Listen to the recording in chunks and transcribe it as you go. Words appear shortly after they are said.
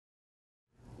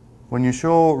When you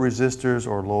show resistors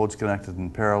or loads connected in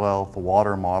parallel, the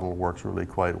water model works really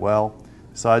quite well.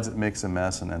 Besides, it makes a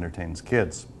mess and entertains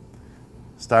kids.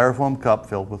 Styrofoam cup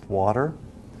filled with water.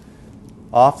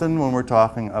 Often when we're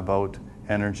talking about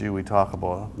energy, we talk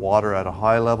about water at a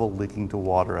high level leaking to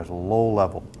water at a low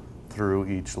level through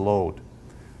each load.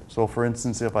 So for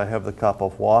instance, if I have the cup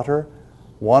of water,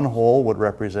 one hole would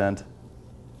represent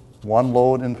one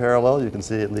load in parallel. You can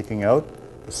see it leaking out.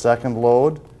 The second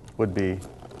load would be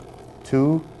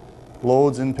two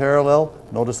loads in parallel.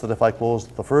 Notice that if I close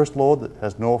the first load, it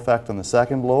has no effect on the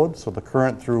second load. So the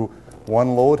current through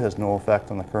one load has no effect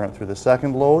on the current through the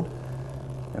second load.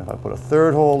 And if I put a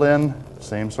third hole in, the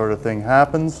same sort of thing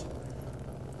happens.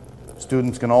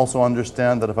 Students can also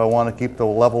understand that if I want to keep the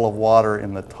level of water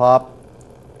in the top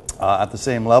at the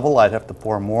same level, I'd have to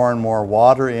pour more and more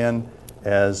water in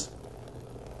as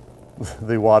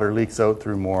the water leaks out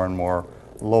through more and more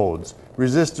loads.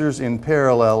 Resistors in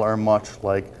parallel are much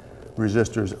like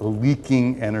resistors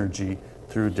leaking energy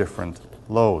through different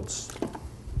loads.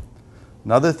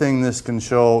 Another thing this can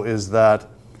show is that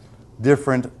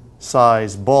different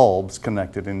size bulbs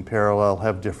connected in parallel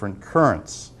have different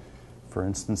currents. For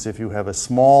instance, if you have a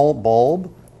small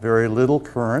bulb, very little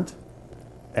current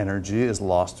energy is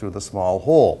lost through the small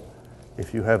hole.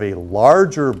 If you have a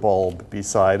larger bulb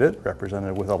beside it,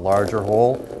 represented with a larger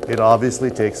hole, it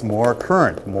obviously takes more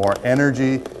current. More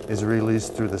energy is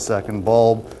released through the second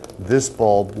bulb. This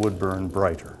bulb would burn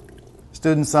brighter.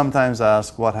 Students sometimes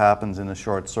ask what happens in a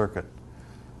short circuit.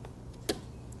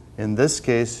 In this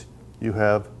case, you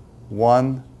have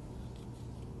one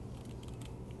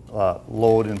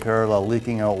load in parallel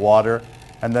leaking out water,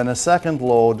 and then a second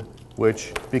load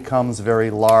which becomes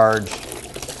very large,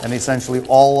 and essentially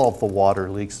all of the water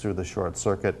leaks through the short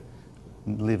circuit,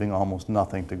 leaving almost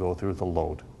nothing to go through the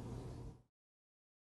load.